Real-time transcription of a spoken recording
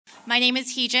My name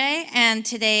is Hije, and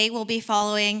today we'll be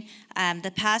following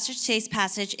the passage. Today's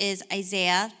passage is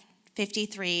Isaiah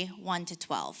 53, 1 to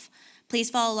 12. Please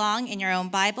follow along in your own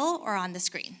Bible or on the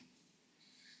screen.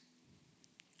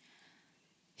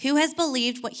 Who has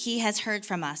believed what he has heard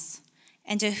from us?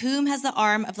 And to whom has the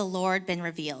arm of the Lord been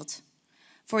revealed?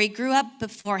 For he grew up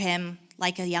before him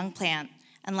like a young plant,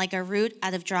 and like a root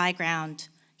out of dry ground.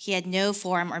 He had no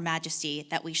form or majesty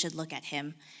that we should look at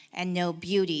him, and no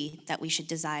beauty that we should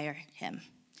desire him.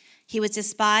 He was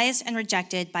despised and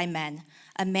rejected by men,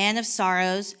 a man of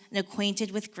sorrows and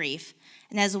acquainted with grief.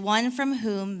 And as one from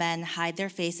whom men hide their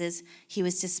faces, he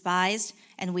was despised,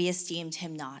 and we esteemed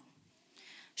him not.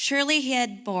 Surely he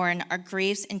had borne our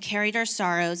griefs and carried our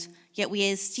sorrows, yet we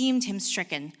esteemed him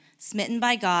stricken, smitten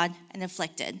by God, and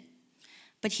afflicted.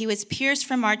 But he was pierced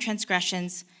from our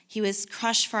transgressions, he was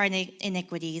crushed for our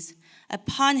iniquities.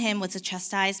 Upon him was a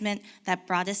chastisement that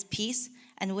brought us peace,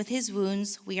 and with his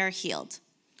wounds we are healed.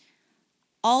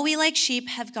 All we like sheep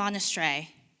have gone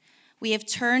astray. We have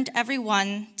turned every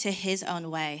one to his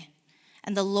own way,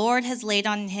 and the Lord has laid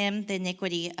on him the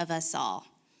iniquity of us all.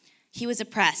 He was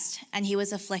oppressed, and he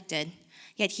was afflicted,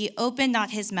 yet he opened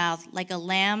not his mouth, like a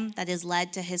lamb that is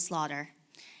led to his slaughter,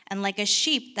 and like a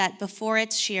sheep that before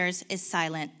its shears is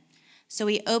silent. So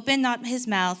he opened not his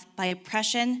mouth. By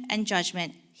oppression and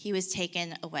judgment he was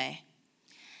taken away.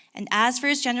 And as for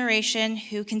his generation,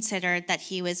 who considered that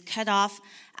he was cut off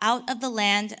out of the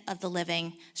land of the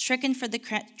living, stricken for the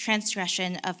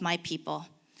transgression of my people.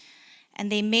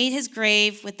 And they made his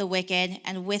grave with the wicked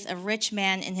and with a rich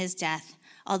man in his death,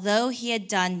 although he had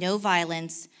done no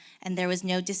violence, and there was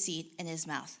no deceit in his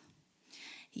mouth.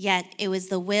 Yet it was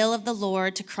the will of the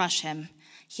Lord to crush him.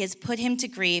 He has put him to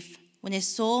grief. When his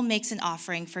soul makes an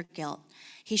offering for guilt,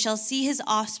 he shall see his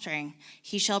offspring.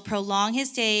 He shall prolong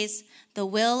his days. The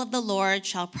will of the Lord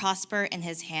shall prosper in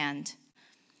his hand.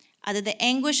 Out of the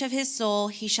anguish of his soul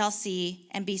he shall see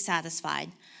and be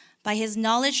satisfied. By his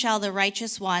knowledge shall the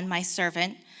righteous one, my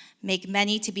servant, make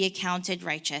many to be accounted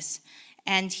righteous,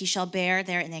 and he shall bear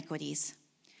their iniquities.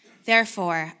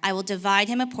 Therefore I will divide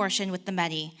him a portion with the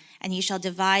many, and he shall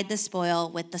divide the spoil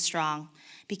with the strong,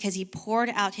 because he poured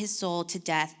out his soul to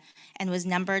death and was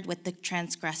numbered with the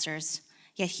transgressors.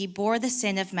 Yet he bore the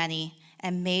sin of many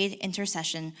and made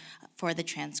intercession for the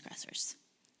transgressors.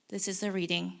 This is the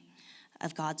reading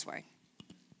of God's word.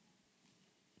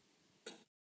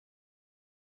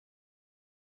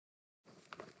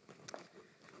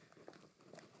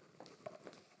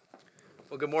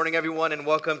 Well, good morning, everyone, and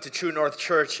welcome to True North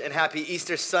Church, and happy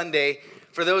Easter Sunday.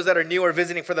 For those that are new or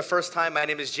visiting for the first time, my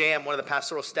name is Jay. I'm one of the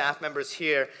pastoral staff members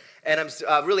here, and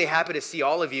I'm really happy to see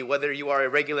all of you, whether you are a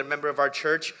regular member of our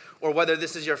church or whether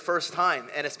this is your first time.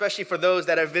 And especially for those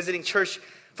that are visiting church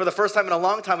for the first time in a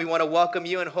long time, we want to welcome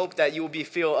you and hope that you will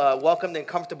feel welcomed and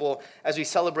comfortable as we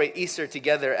celebrate Easter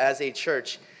together as a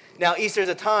church. Now, Easter is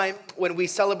a time when we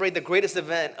celebrate the greatest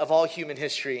event of all human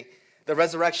history, the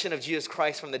resurrection of Jesus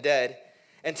Christ from the dead.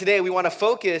 And today we want to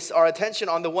focus our attention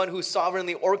on the one who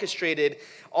sovereignly orchestrated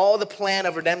all the plan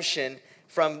of redemption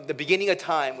from the beginning of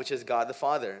time, which is God the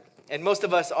Father. And most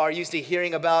of us are used to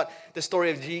hearing about the story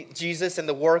of Jesus and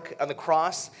the work on the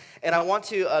cross. And I want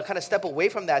to kind of step away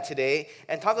from that today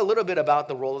and talk a little bit about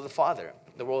the role of the Father,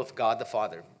 the role of God the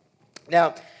Father.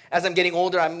 Now, as I'm getting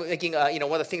older, I'm making, one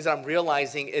of the things that I'm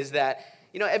realizing is that,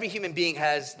 every human being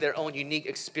has their own unique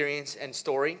experience and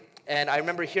story. And I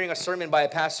remember hearing a sermon by a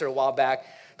pastor a while back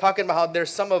talking about how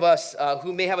there's some of us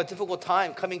who may have a difficult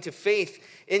time coming to faith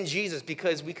in Jesus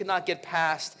because we could not get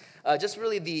past just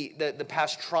really the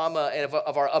past trauma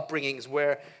of our upbringings,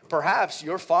 where perhaps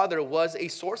your father was a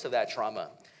source of that trauma.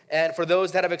 And for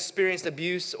those that have experienced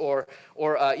abuse or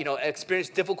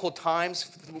experienced difficult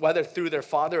times, whether through their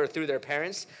father or through their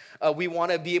parents, we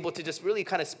want to be able to just really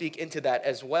kind of speak into that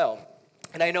as well.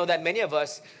 And I know that many of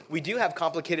us, we do have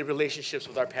complicated relationships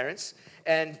with our parents.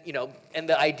 And, and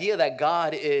the idea that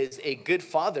God is a good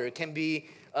father can be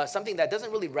something that doesn't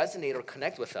really resonate or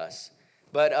connect with us.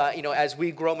 But, as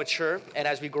we grow mature and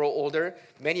as we grow older,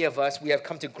 many of us, we have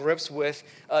come to grips with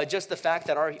just the fact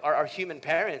that our human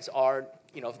parents are,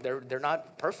 they're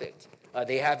not perfect.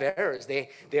 They have errors.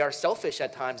 They are selfish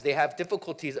at times. They have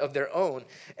difficulties of their own.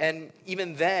 And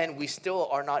even then, we still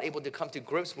are not able to come to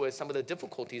grips with some of the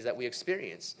difficulties that we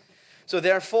experience. So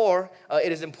therefore,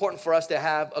 it is important for us to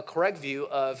have a correct view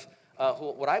of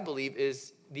what I believe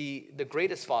is the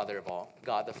greatest Father of all,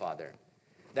 God the Father.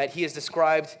 That he is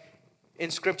described in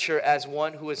Scripture as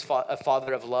one who is a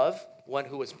father of love, one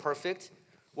who is perfect,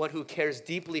 one who cares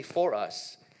deeply for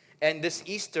us. And this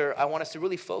Easter, I want us to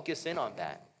really focus in on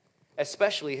that,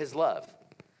 especially his love.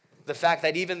 The fact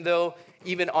that even though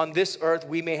even on this earth,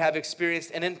 we may have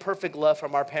experienced an imperfect love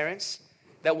from our parents,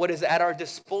 that what is at our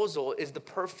disposal is the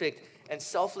perfect and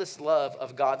selfless love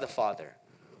of God the Father,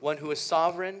 one who is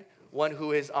sovereign, one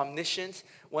who is omniscient,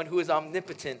 one who is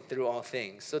omnipotent through all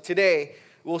things. So today,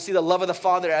 we'll see the love of the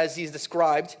Father as he's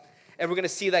described, and we're going to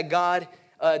see that God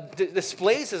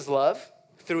displays his love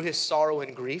through his sorrow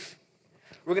and grief.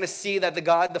 We're going to see that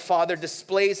the Father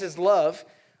displays his love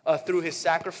through his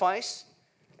sacrifice.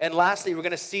 And lastly, we're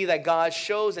going to see that God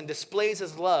shows and displays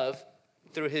his love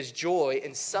through his joy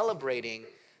in celebrating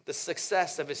the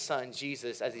success of his son,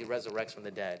 Jesus, as he resurrects from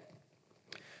the dead.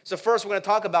 So first, we're going to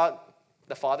talk about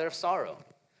the Father of sorrow.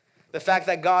 The fact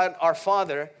that God, our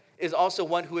Father, is also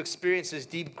one who experiences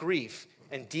deep grief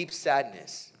and deep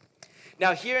sadness.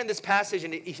 Now, here in this passage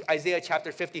in Isaiah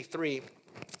chapter 53,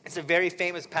 it's a very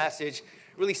famous passage,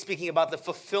 really speaking about the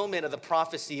fulfillment of the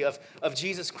prophecy of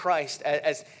Jesus Christ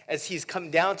as he's come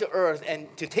down to earth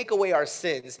and to take away our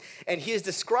sins. And he is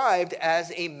described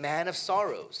as a man of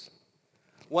sorrows,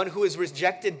 one who is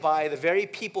rejected by the very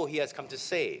people he has come to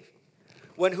save,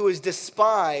 one who is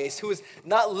despised, who is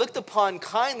not looked upon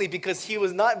kindly because he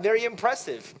was not very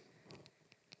impressive.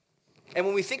 And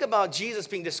when we think about Jesus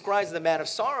being described as the man of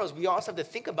sorrows, we also have to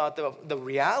think about the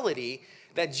reality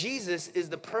that Jesus is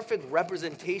the perfect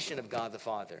representation of God the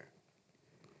Father.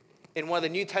 In one of the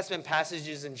New Testament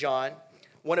passages in John,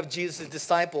 one of Jesus'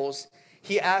 disciples,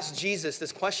 he asked Jesus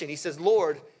this question. He says,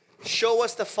 "Lord, show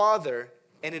us the Father,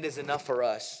 and it is enough for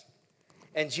us."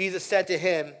 And Jesus said to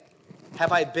him,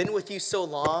 "Have I been with you so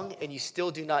long, and you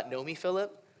still do not know me,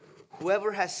 Philip?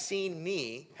 Whoever has seen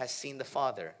me has seen the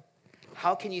Father.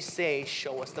 How can you say,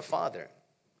 'Show us the Father'?"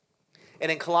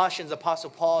 And in Colossians,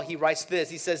 Apostle Paul, he writes this.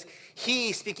 He says,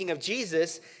 "He," speaking of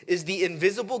Jesus, "is the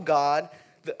invisible God,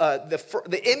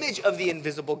 the image of the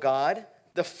invisible God,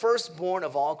 the firstborn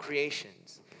of all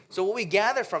creations." So what we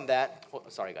gather from that,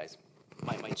 sorry guys,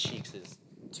 my cheeks is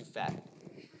too fat.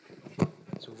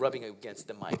 It's rubbing against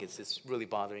the mic. It's just really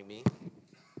bothering me.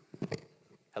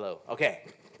 Hello, okay.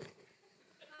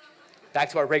 Back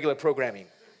to our regular programming.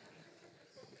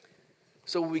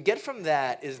 So what we get from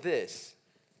that is this,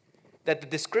 that the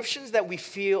descriptions that we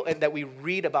feel and that we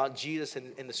read about Jesus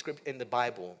in the script in the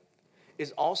Bible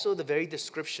is also the very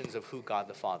descriptions of who God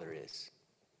the Father is.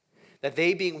 That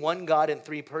they being one God in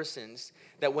three persons,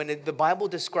 that when the Bible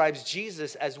describes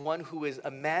Jesus as one who is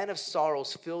a man of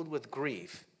sorrows filled with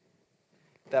grief,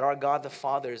 that our God the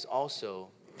Father is also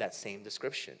that same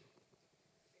description.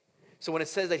 So when it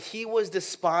says that he was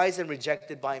despised and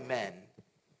rejected by men,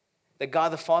 that God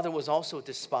the Father was also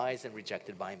despised and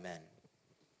rejected by men.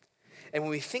 And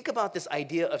when we think about this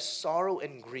idea of sorrow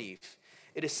and grief,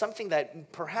 it is something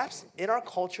that perhaps in our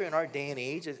culture, in our day and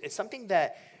age, it's something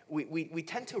that we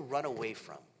tend to run away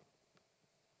from.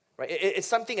 Right? It's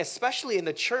something, especially in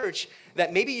the church,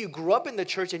 that maybe you grew up in the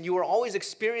church and you were always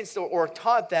experienced or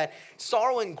taught that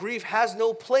sorrow and grief has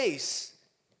no place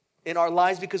in our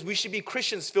lives because we should be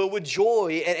Christians filled with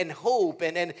joy and hope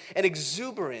and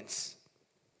exuberance.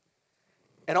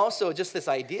 And also just this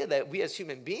idea that we as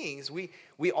human beings,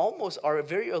 we almost are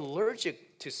very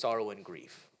allergic to sorrow and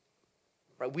grief.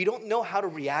 Right? We don't know how to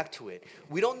react to it.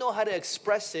 We don't know how to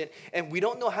express it, and we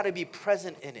don't know how to be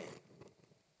present in it.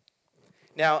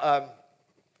 Now,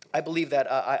 I believe that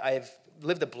I've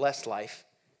lived a blessed life,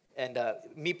 and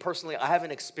me personally, I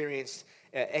haven't experienced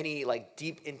any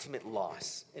deep, intimate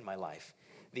loss in my life.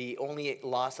 The only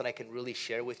loss that I can really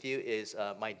share with you is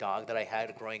my dog that I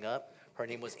had growing up. Her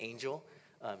name was Angel.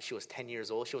 She was 10 years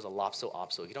old. She was a Lhasa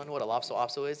Apso. If you don't know what a Lhasa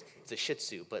Apso is, it's a Shih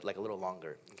Tzu, but a little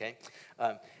longer, okay?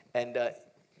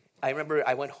 I remember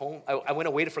I went home. I went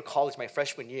away for college my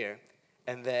freshman year,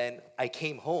 and then I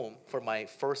came home for my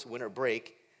first winter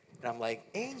break, and I'm like,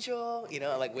 "Angel,"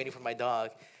 waiting for my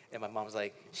dog, and my mom's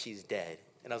like, "She's dead."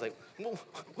 And I was like, "Well,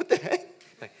 what the heck?"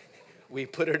 We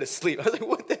put her to sleep. I was like,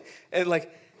 "What the?" And they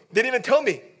didn't even tell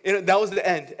me. That was the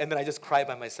end. And then I just cried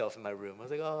by myself in my room. I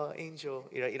was like, "Oh, Angel,"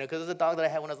 because it was a dog that I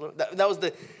had when I was little. That was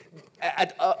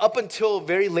up until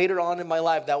very later on in my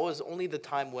life, that was only the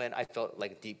time when I felt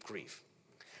deep grief.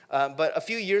 But a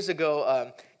few years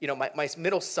ago, my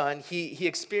middle son, he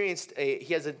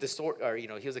has a disorder, or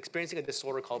he was experiencing a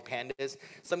disorder called pandas,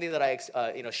 something that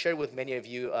I shared with many of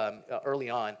you early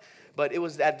on. But it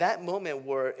was at that moment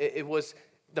where it was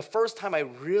the first time I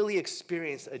really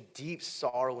experienced a deep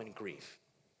sorrow and grief.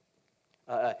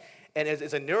 And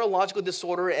it's a neurological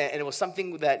disorder, and it was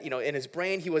something that, in his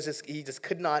brain, he just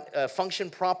could not function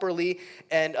properly.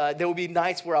 And there would be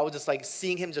nights where I was just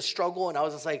seeing him just struggle, and I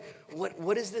was just like,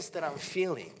 what is this that I'm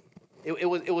feeling? It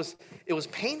was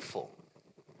painful.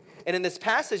 And in this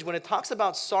passage, when it talks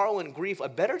about sorrow and grief, a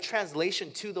better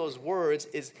translation to those words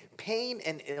is pain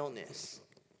and illness.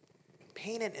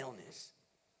 Pain and illness.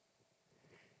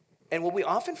 And what we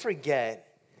often forget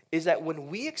is that when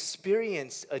we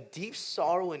experience a deep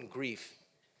sorrow and grief,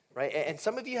 right, and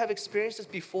some of you have experienced this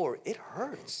before, it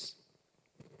hurts.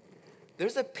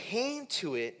 There's a pain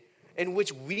to it in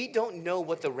which we don't know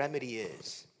what the remedy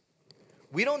is.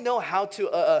 We don't know how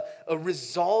to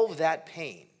resolve that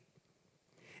pain.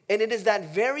 And it is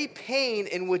that very pain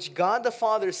in which God the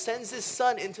Father sends his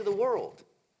Son into the world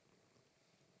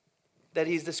that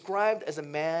he's described as a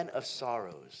man of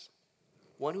sorrows,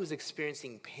 one who's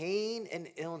experiencing pain and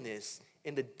illness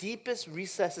in the deepest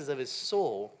recesses of his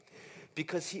soul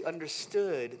because he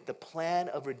understood the plan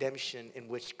of redemption in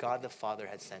which God the Father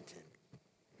had sent him.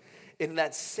 In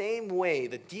that same way,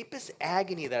 the deepest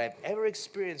agony that I've ever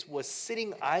experienced was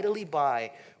sitting idly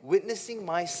by, witnessing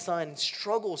my son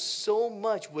struggle so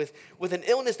much with an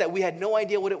illness that we had no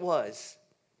idea what it was.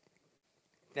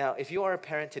 Now, if you are a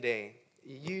parent today,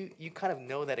 you kind of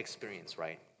know that experience,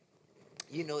 right?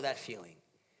 You know that feeling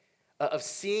of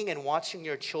seeing and watching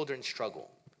your children struggle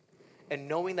and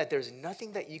knowing that there's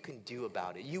nothing that you can do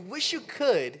about it. You wish you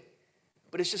could,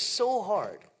 but it's just so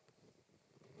hard.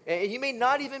 And you may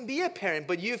not even be a parent,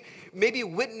 but you've maybe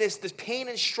witnessed this pain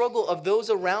and struggle of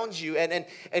those around you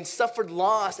and suffered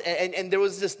loss. And there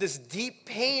was this deep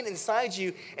pain inside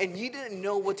you, and you didn't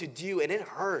know what to do, and it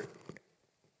hurt.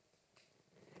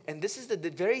 And this is the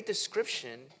very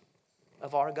description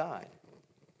of our God,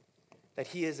 that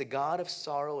he is a God of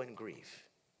sorrow and grief.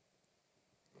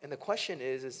 And the question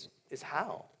is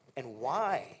how and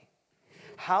why?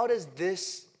 How does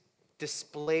this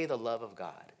display the love of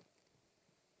God?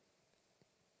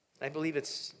 I believe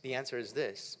the answer is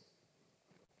this: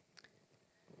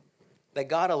 that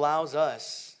God allows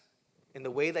us, in the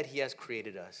way that he has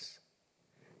created us,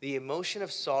 the emotion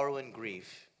of sorrow and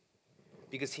grief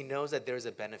because he knows that there's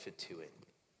a benefit to it.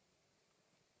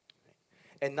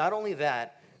 And not only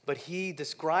that, but he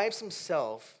describes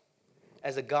himself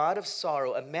as a God of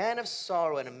sorrow, a man of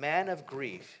sorrow and a man of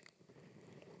grief,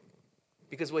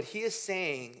 because what he is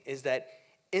saying is that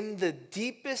in the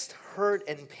deepest hurt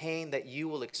and pain that you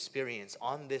will experience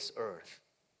on this earth,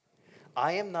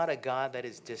 I am not a God that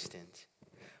is distant,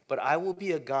 but I will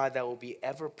be a God that will be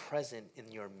ever present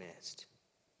in your midst.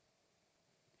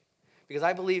 Because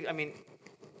I believe,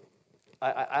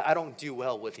 I don't do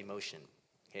well with emotion,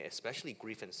 okay, especially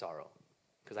grief and sorrow,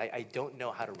 because I don't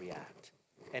know how to react.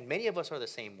 And many of us are the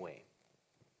same way,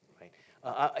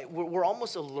 right? We're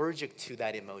almost allergic to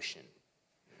that emotion,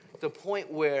 to the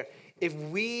point where if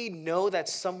we know that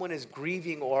someone is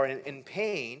grieving or in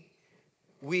pain,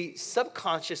 we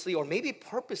subconsciously or maybe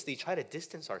purposely try to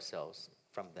distance ourselves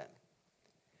from them.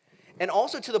 And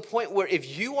also to the point where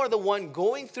if you are the one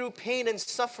going through pain and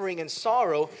suffering and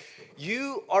sorrow,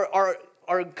 you are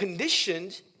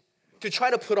conditioned to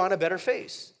try to put on a better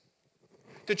face,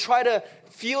 to try to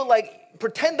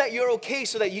pretend that you're okay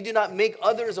so that you do not make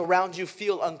others around you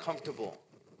feel uncomfortable,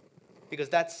 because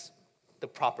that's the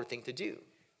proper thing to do.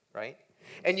 Right?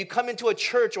 And you come into a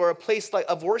church or a place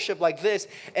of worship like this,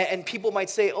 and people might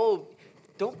say, oh,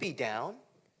 don't be down.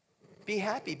 Be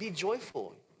happy. Be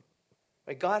joyful.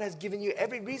 Right? God has given you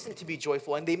every reason to be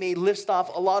joyful. And they may list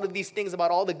off a lot of these things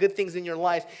about all the good things in your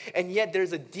life, and yet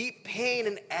there's a deep pain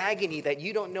and agony that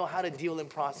you don't know how to deal and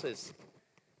process.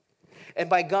 And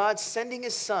by God sending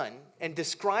his son and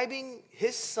describing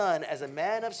his son as a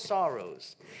man of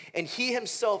sorrows, and he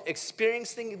himself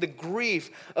experiencing the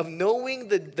grief of knowing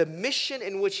the mission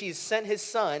in which he sent his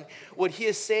son, what he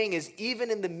is saying is, even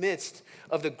in the midst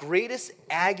of the greatest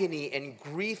agony and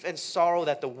grief and sorrow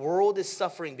that the world is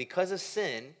suffering because of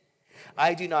sin,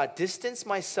 I do not distance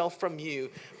myself from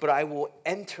you, but I will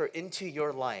enter into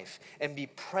your life and be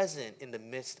present in the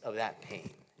midst of that pain.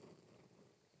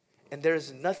 And there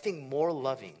is nothing more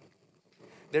loving,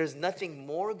 there is nothing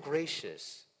more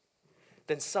gracious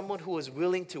than someone who is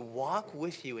willing to walk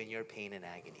with you in your pain and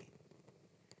agony.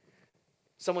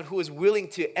 Someone who is willing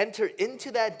to enter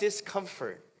into that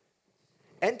discomfort,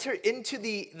 enter into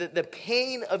the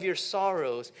pain of your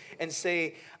sorrows and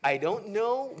say, I don't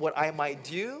know what I might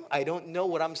do, I don't know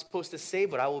what I'm supposed to say,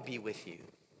 but I will be with you.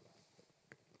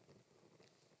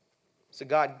 So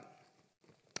God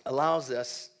allows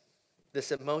us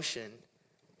this emotion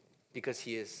because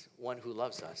he is one who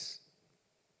loves us.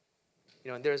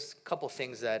 And there's a couple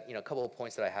things that, a couple of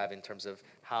points that I have in terms of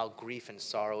how grief and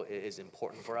sorrow is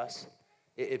important for us.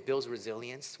 It builds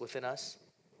resilience within us,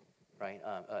 right?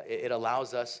 It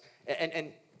allows us,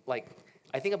 and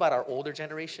I think about our older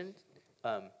generation,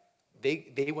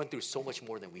 they went through so much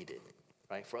more than we did,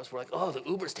 right? For us, we're like, oh, the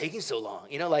Uber's taking so long.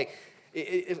 Like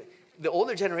the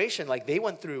older generation, like they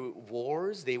went through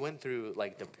wars, they went through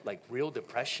like real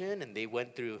depression, and they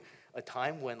went through a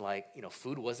time when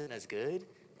food wasn't as good.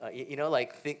 I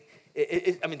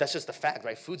mean, that's just a fact,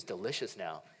 right? Food's delicious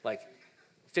now. Like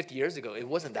 50 years ago, it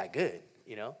wasn't that good,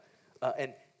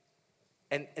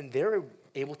 and they're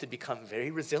able to become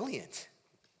very resilient,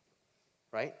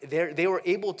 right? They were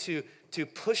able to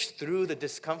push through the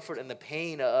discomfort and the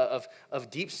pain of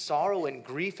deep sorrow and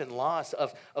grief and loss,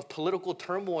 of political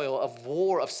turmoil, of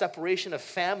war, of separation, of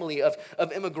family, of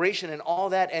immigration and all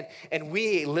that. And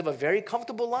we live a very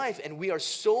comfortable life, and we are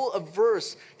so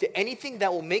averse to anything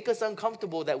that will make us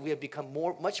uncomfortable that we have become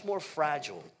much more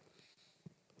fragile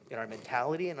in our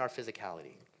mentality and our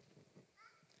physicality.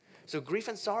 So grief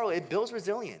and sorrow, it builds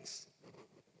resilience.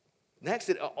 Next,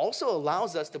 it also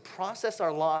allows us to process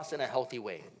our loss in a healthy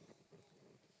way.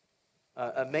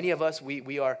 Many of us,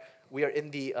 we are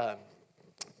in the,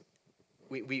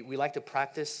 we like to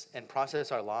practice and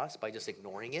process our loss by just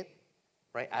ignoring it,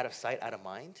 right? Out of sight, out of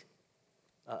mind.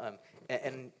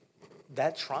 And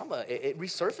that trauma, it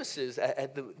resurfaces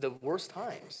at the worst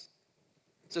times.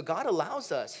 So God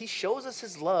allows us, he shows us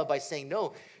his love by saying,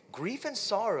 no, grief and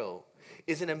sorrow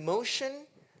is an emotion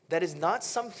that is not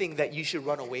something that you should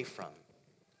run away from.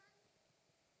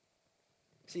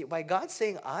 See, by God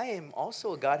saying, I am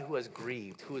also a God who has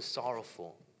grieved, who is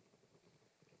sorrowful.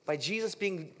 By Jesus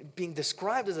being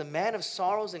described as a man of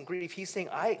sorrows and grief, he's saying,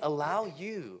 I allow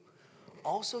you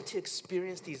also to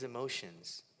experience these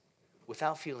emotions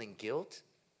without feeling guilt,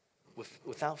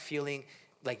 without feeling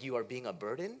like you are being a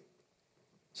burden,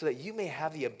 so that you may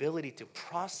have the ability to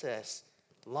process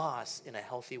loss in a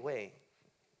healthy way.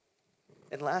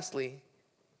 And lastly,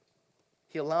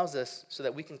 he allows us so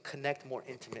that we can connect more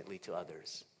intimately to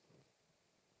others.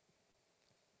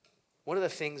 One of the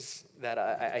things that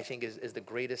I think is the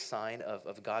greatest sign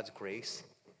of God's grace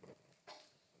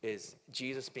is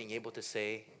Jesus being able to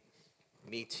say,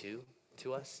 me too,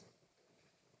 to us.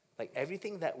 Like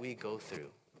everything that we go through,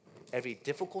 every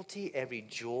difficulty, every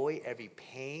joy, every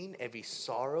pain, every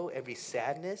sorrow, every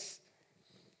sadness,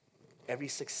 every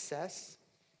success,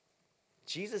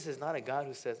 Jesus is not a God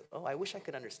who says, oh, I wish I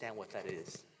could understand what that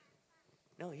is.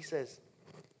 No, he says,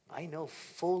 I know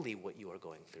fully what you are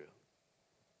going through.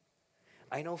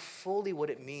 I know fully what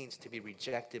it means to be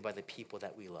rejected by the people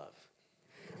that we love.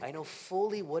 I know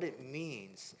fully what it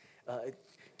means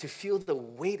to feel the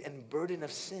weight and burden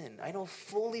of sin. I know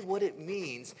fully what it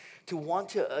means to want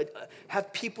to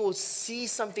have people see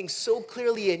something so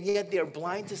clearly and yet they're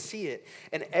blind to see it.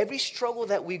 And every struggle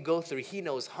that we go through, he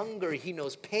knows hunger, he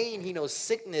knows pain, he knows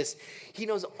sickness, he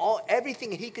knows everything,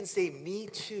 and he can say, me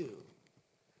too.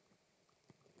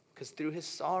 Because through his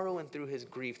sorrow and through his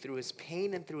grief, through his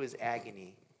pain and through his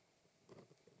agony,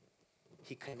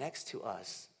 he connects to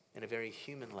us in a very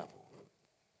human level.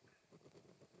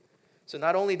 So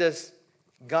not only does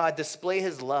God display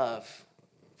his love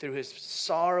through his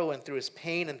sorrow and through his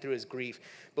pain and through his grief,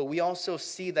 but we also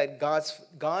see that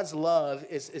God's love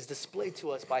is displayed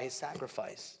to us by his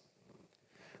sacrifice.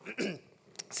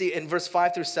 See, in verse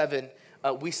 5 through 7,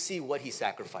 we see what he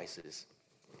sacrifices.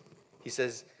 He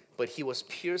says, but he was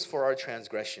pierced for our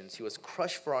transgressions. He was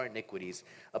crushed for our iniquities.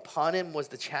 Upon him was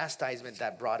the chastisement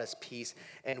that brought us peace,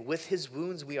 and with his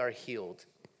wounds we are healed.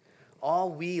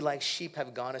 All we like sheep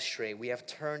have gone astray. We have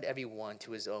turned every one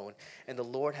to his own, and the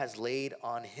Lord has laid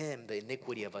on him the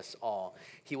iniquity of us all.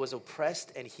 He was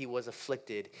oppressed and he was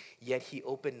afflicted, yet he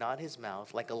opened not his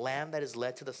mouth. Like a lamb that is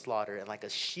led to the slaughter, and like a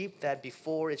sheep that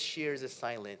before its shears is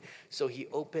silent, so he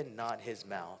opened not his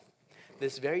mouth.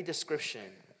 This very description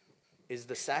is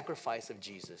the sacrifice of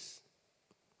Jesus.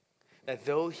 That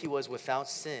though he was without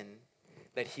sin,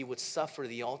 that he would suffer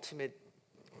the ultimate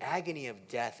agony of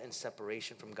death and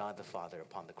separation from God the Father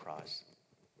upon the cross.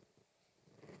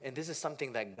 And this is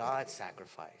something that God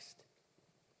sacrificed.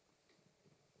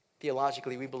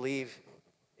 Theologically, we believe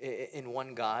in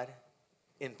one God,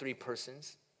 in three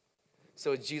persons.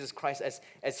 So Jesus Christ,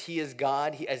 as he is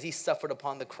God, as he suffered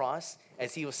upon the cross,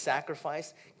 as he was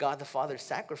sacrificed, God the Father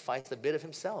sacrificed a bit of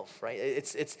himself, right?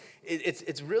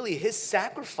 It's really his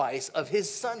sacrifice of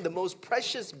his son, the most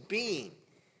precious being,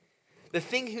 the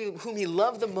thing whom he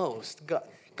loved the most.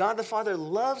 God the Father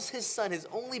loves his son, his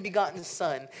only begotten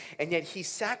son, and yet he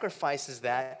sacrifices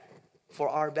that for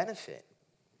our benefit.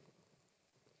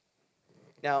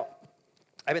 Now,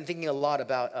 I've been thinking a lot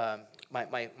about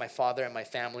my father and my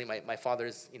family. My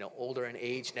father's older in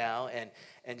age now,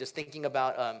 and just thinking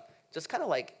about just kind of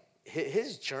like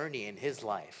his journey in his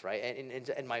life, right?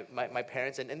 And my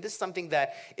parents, and this is something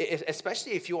that,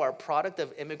 especially if you are a product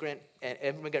of immigrant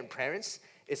parents,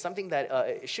 is something that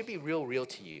it should be real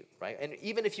to you, right? And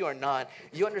even if you are not,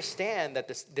 you understand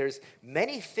that there's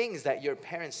many things that your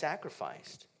parents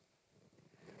sacrificed.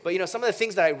 But some of the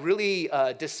things that I really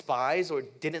despise or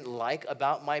didn't like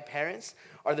about my parents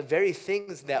are the very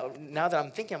things that now that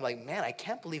I'm thinking, I'm like, man, I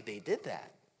can't believe they did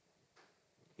that.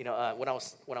 When I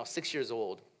was 6 years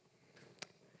old,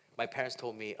 my parents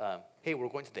told me, hey, we're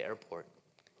going to the airport.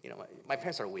 My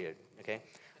parents are weird, okay?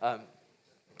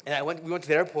 And we went to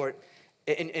the airport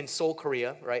in Seoul,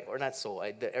 Korea, right? Or not Seoul.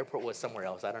 The airport was somewhere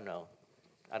else. I don't know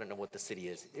what the city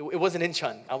is. It wasn't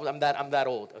Incheon. I'm that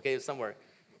old, okay? It was somewhere.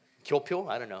 Kyopyo?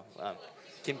 I don't know.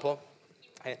 Gimpo.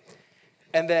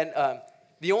 And then I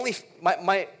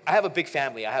have a big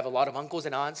family. I have a lot of uncles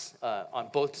and aunts on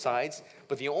both sides.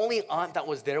 But the only aunt that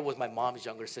was there was my mom's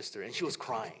younger sister, and she was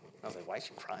crying. I was like, why is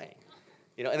she crying?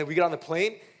 And then we get on the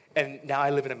plane, and now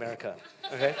I live in America.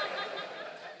 Okay,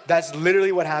 that's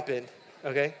literally what happened.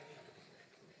 Okay,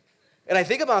 and I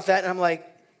think about that, and I'm like,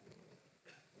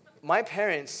 my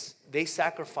parents, they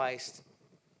sacrificed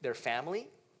their family,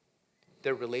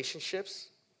 their relationships.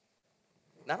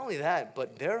 Not only that,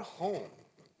 but their home,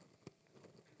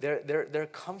 their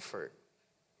comfort,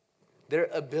 their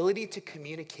ability to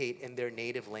communicate in their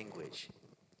native language,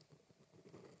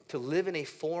 to live in a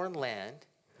foreign land,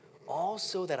 all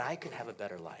so that I could have a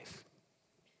better life,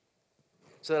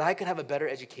 so that I could have a better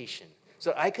education, so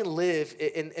that I can live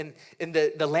in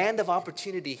the land of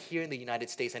opportunity here in the United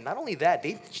States. And not only that,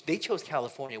 they chose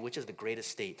California, which is the greatest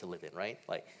state to live in, right?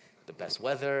 Like the best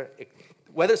weather.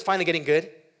 Weather's finally getting good,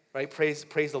 right? Praise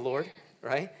the Lord,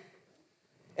 right?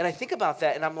 And I think about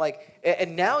that, and I'm like,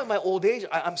 and now in my old age,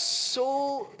 I'm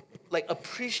so like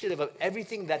appreciative of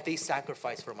everything that they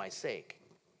sacrificed for my sake.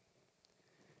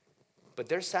 But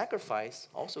their sacrifice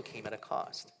also came at a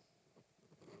cost.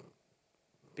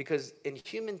 Because in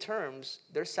human terms,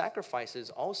 their sacrifices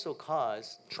also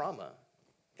cause trauma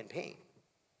and pain.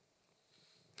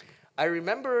 I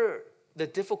remember the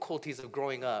difficulties of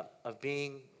growing up, of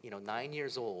being 9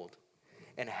 years old,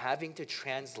 and having to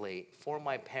translate for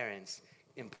my parents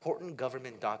important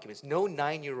government documents. No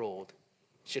 9-year-old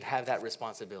should have that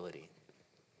responsibility,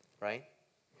 right?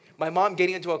 My mom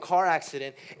getting into a car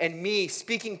accident and me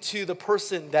speaking to the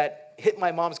person that hit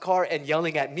my mom's car and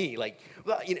yelling at me, like,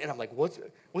 and I'm like,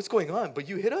 what's going on? But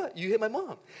you hit my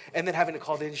mom. And then having to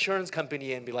call the insurance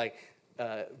company and be like,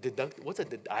 I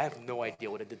have no idea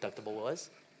what a deductible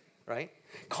was, right?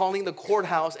 Calling the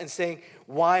courthouse and saying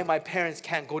why my parents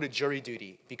can't go to jury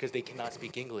duty because they cannot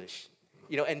speak English.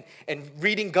 And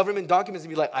reading government documents and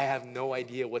be like, I have no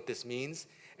idea what this means.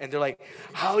 And they're like,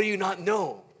 how do you not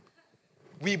know?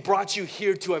 We brought you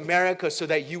here to America so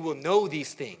that you will know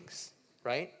these things,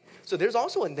 right? So there's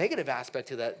also a negative aspect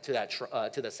to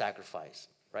the sacrifice,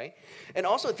 right? And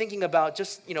also thinking about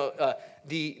just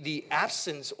the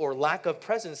absence or lack of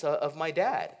presence of my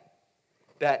dad.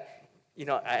 That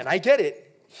and I get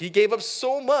it. He gave up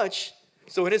so much.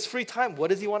 So in his free time,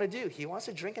 what does he want to do? He wants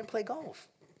to drink and play golf,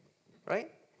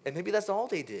 right? And maybe that's all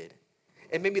they did.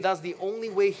 And maybe that's the only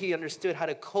way he understood how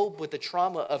to cope with the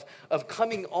trauma of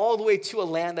coming all the way to a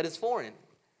land that is foreign.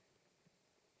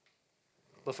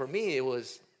 But for me, it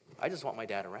was, I just want my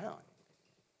dad around.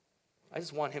 I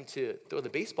just want him to throw the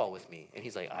baseball with me. And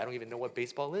he's like, I don't even know what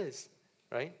baseball is,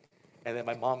 right? And then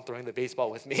my mom throwing the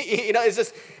baseball with me. It's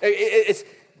just,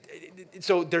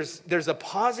 so there's a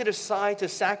positive side to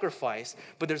sacrifice,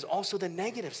 but there's also the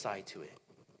negative side to it.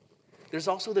 There's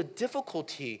also the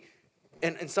difficulty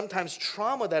and sometimes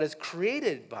trauma that is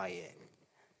created by it.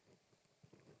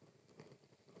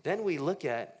 Then we look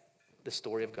at the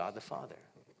story of God the Father.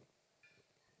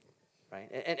 Right?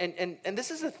 And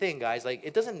this is the thing, guys. Like,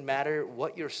 it doesn't matter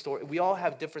what your story, we all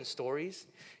have different stories.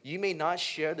 You may not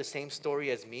share the same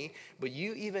story as me, but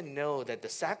you even know that the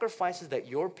sacrifices that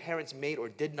your parents made or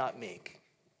did not make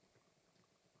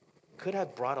could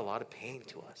have brought a lot of pain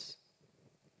to us.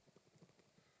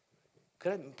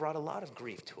 Could have brought a lot of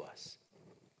grief to us.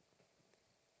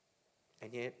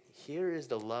 And yet, here is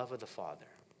the love of the Father.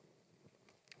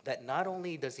 That not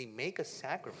only does he make a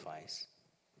sacrifice,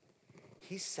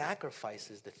 he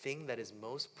sacrifices the thing that is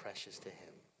most precious to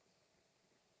him.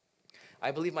 I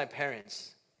believe my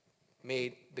parents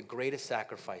made the greatest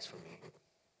sacrifice for me.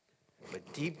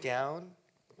 But deep down,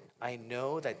 I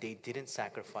know that they didn't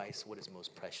sacrifice what is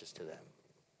most precious to them.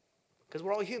 Because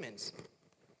we're all humans,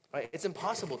 right? It's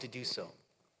impossible to do so.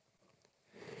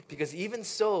 Because even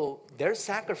so, their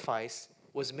sacrifice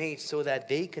was made so that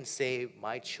they can say,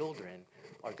 my children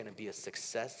are going to be a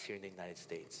success here in the United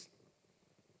States.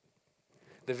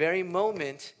 The very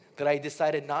moment that I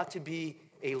decided not to be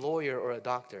a lawyer or a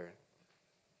doctor,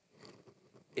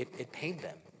 it pained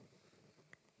them.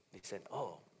 They said,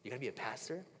 oh, you're going to be a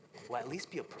pastor? Well, at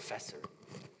least be a professor.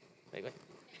 Like,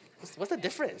 what's the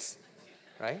difference,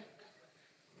 right?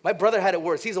 My brother had it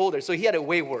worse. He's older, so he had it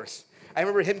way worse. I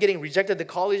remember him getting rejected at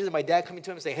colleges and my dad coming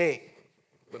to him and saying, hey,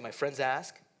 when my friends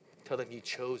ask, tell them you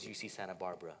chose UC Santa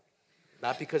Barbara.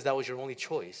 Not because that was your only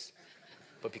choice,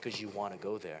 but because you want to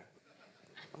go there.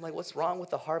 I'm like, what's wrong with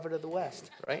the Harvard of the West,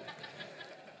 right?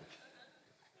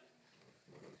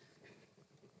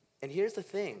 And here's the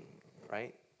thing,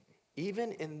 right?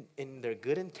 Even in their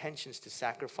good intentions to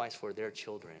sacrifice for their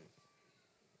children,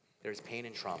 there's pain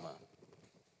and trauma.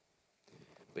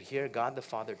 But here, God the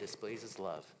Father displays his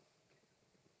love.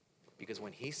 Because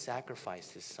when he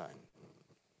sacrificed his son,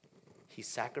 he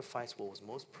sacrificed what was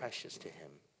most precious to him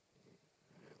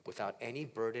without any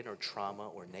burden or trauma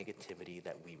or negativity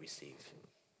that we receive.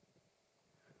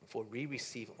 For we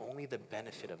receive only the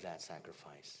benefit of that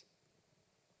sacrifice.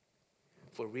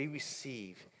 For we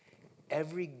receive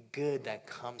every good that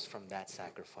comes from that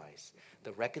sacrifice,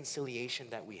 the reconciliation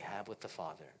that we have with the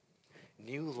Father,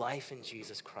 new life in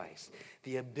Jesus Christ,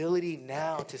 the ability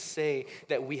now to say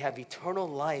that we have eternal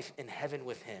life in heaven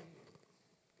with him,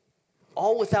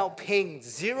 all without paying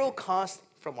zero cost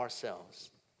from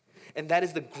ourselves. And that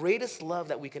is the greatest love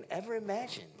that we can ever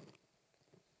imagine.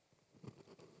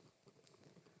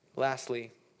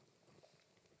 Lastly,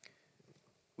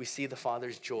 we see the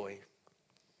Father's joy,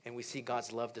 and we see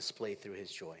God's love displayed through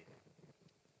his joy.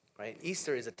 Right?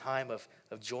 Easter is a time of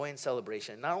joy and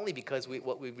celebration, not only because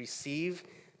what we receive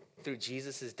through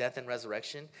Jesus' death and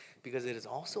resurrection, because it is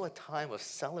also a time of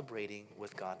celebrating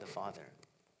with God the Father.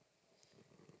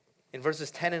 In verses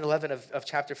 10 and 11 of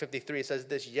chapter 53, it says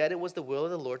this, yet it was the will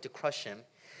of the Lord to crush him.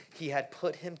 He had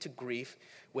put him to grief.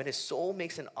 When his soul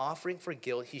makes an offering for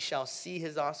guilt, he shall see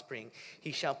his offspring.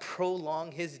 He shall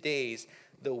prolong his days.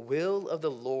 The will of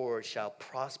the Lord shall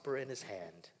prosper in his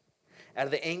hand. Out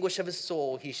of the anguish of his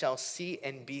soul, he shall see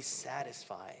and be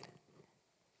satisfied.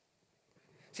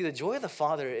 See, the joy of the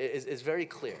Father is very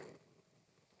clear.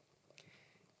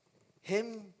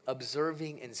 Him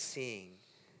observing and seeing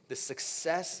the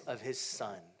success of his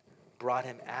son brought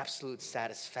him absolute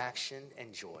satisfaction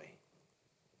and joy.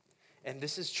 And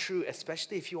this is true,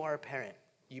 especially if you are a parent.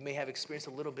 You may have experienced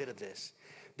a little bit of this.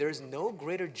 There is no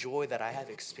greater joy that I have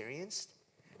experienced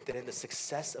than in the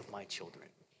success of my children.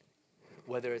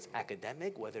 Whether it's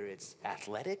academic, whether it's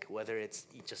athletic, whether it's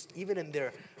just even in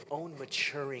their own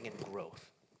maturing and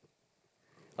growth.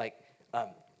 Like,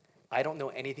 I don't know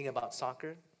anything about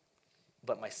soccer,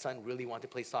 but my son really wanted to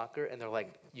play soccer, and they're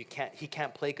like, he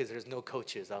can't play because there's no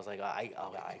coaches. I was like,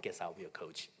 I guess I'll be a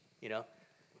coach, you know?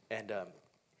 And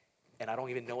I don't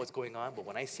even know what's going on, but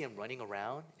when I see him running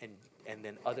around, and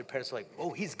then other parents are like,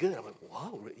 oh, he's good. I'm like,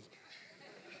 whoa, really?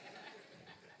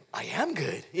 I am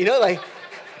good, you know? Like,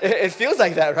 it feels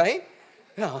like that, right?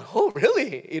 Oh,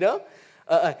 really? You know?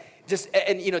 Just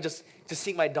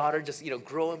seeing my daughter just,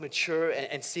 grow and mature,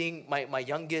 and seeing my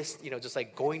youngest, just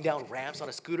like going down ramps on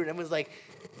a scooter. And everyone's like,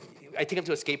 I take him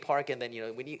to a skate park, and then,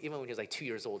 even when he was like 2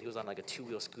 years old, he was on like a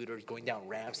two-wheel scooter going down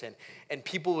ramps, and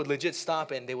people would legit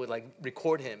stop and they would like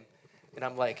record him. And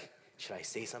I'm like, should I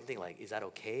say something? Like, is that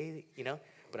okay?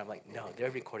 But I'm like, no,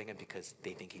 they're recording him because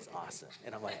they think he's awesome.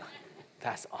 And I'm like,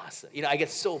 that's awesome. I get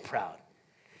so proud.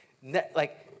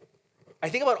 I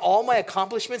think about all my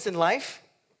accomplishments in life.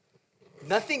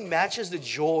 Nothing matches the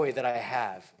joy that I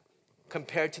have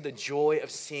compared to the joy of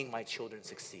seeing my children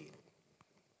succeed.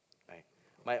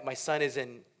 Right? My son is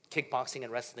in kickboxing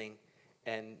and wrestling,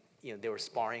 and they were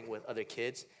sparring with other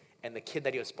kids, and the kid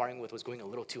that he was sparring with was going a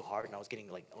little too hard, and I was getting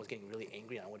really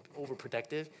angry, and I was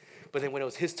overprotective. But then when it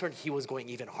was his turn, he was going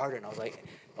even harder, and I was like,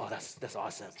 oh, that's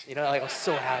awesome. I was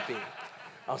so happy.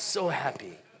 I was so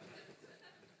happy.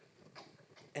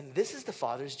 And this is the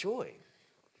Father's joy.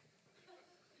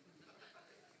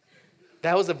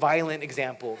 That was a violent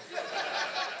example.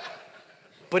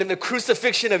 But in the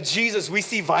crucifixion of Jesus, we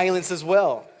see violence as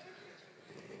well.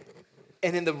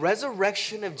 And in the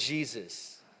resurrection of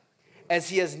Jesus, as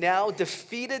he has now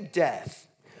defeated death,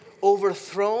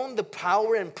 overthrown the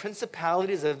power and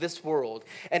principalities of this world,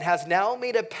 and has now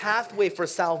made a pathway for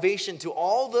salvation to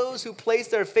all those who place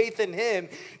their faith in him,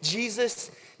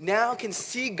 Jesus now can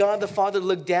see God the Father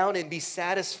look down and be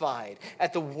satisfied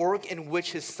at the work in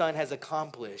which his Son has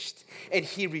accomplished. And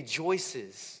he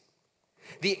rejoices.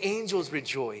 The angels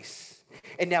rejoice.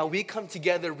 And now we come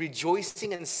together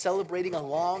rejoicing and celebrating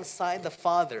alongside the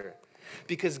Father,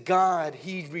 because God,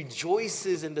 he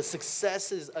rejoices in the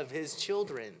successes of his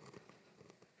children.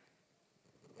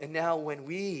 And now when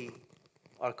we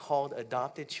are called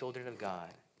adopted children of God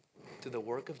through the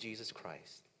work of Jesus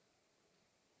Christ,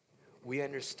 we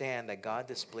understand that God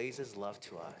displays his love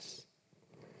to us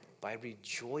by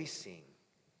rejoicing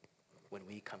when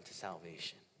we come to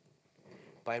salvation,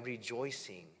 by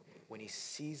rejoicing when he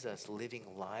sees us living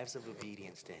lives of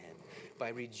obedience to him, by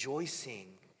rejoicing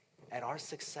at our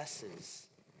successes,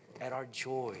 at our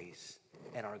joys,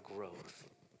 and our growth.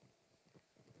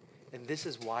 And this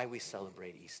is why we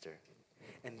celebrate Easter.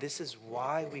 And this is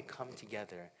why we come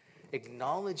together,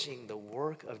 acknowledging the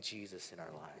work of Jesus in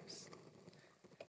our lives.